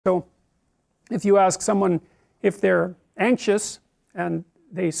So if you ask someone if they're anxious and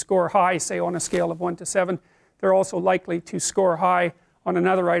they score high, say on a scale of 1 to 7, they're also likely to score high on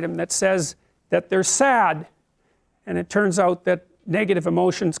another item that says that they're sad. And it turns out that negative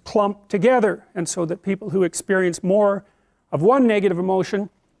emotions clump together, and so that people who experience more of one negative emotion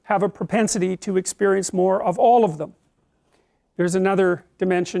have a propensity to experience more of all of them. There's another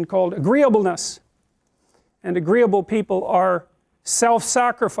dimension called agreeableness, and agreeable people are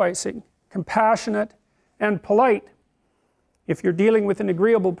self-sacrificing, compassionate, and polite. If you're dealing with an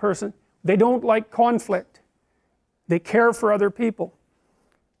agreeable person, they don't like conflict. They care for other people.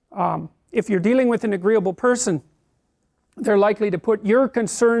 If you're dealing with an agreeable person, they're likely to put your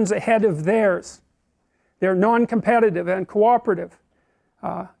concerns ahead of theirs. They're non-competitive and cooperative.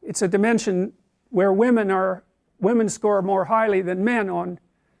 It's a dimension where women score more highly than men on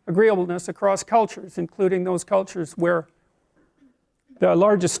agreeableness across cultures, including those cultures where the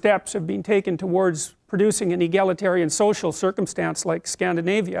largest steps have been taken towards producing an egalitarian social circumstance, like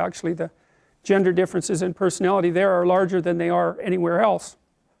Scandinavia. Actually, the gender differences in personality there are larger than they are anywhere else.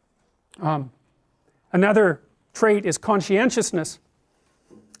 Another trait is conscientiousness.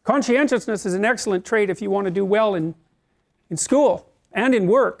 Conscientiousness is an excellent trait if you want to do well in school and in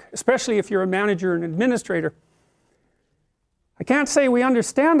work, especially if you're a manager and administrator. I can't say we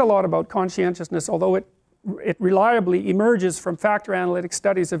understand a lot about conscientiousness, although it reliably emerges from factor analytic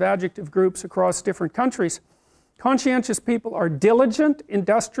studies of adjective groups across different countries. Conscientious people are diligent,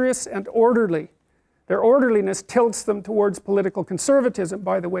 industrious, and orderly. Their orderliness tilts them towards political conservatism,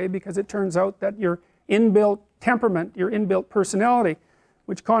 by the way, because it turns out that your inbuilt temperament, your inbuilt personality,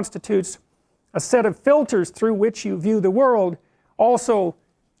 which constitutes a set of filters through which you view the world, also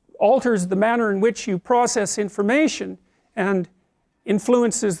alters the manner in which you process information and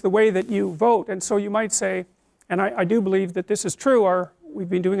influences the way that you vote. And so you might say, and I do believe that this is true, we've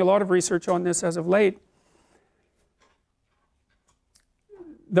been doing a lot of research on this as of late,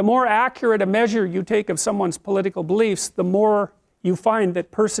 the more accurate a measure you take of someone's political beliefs, the more you find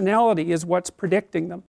that personality is what's predicting them.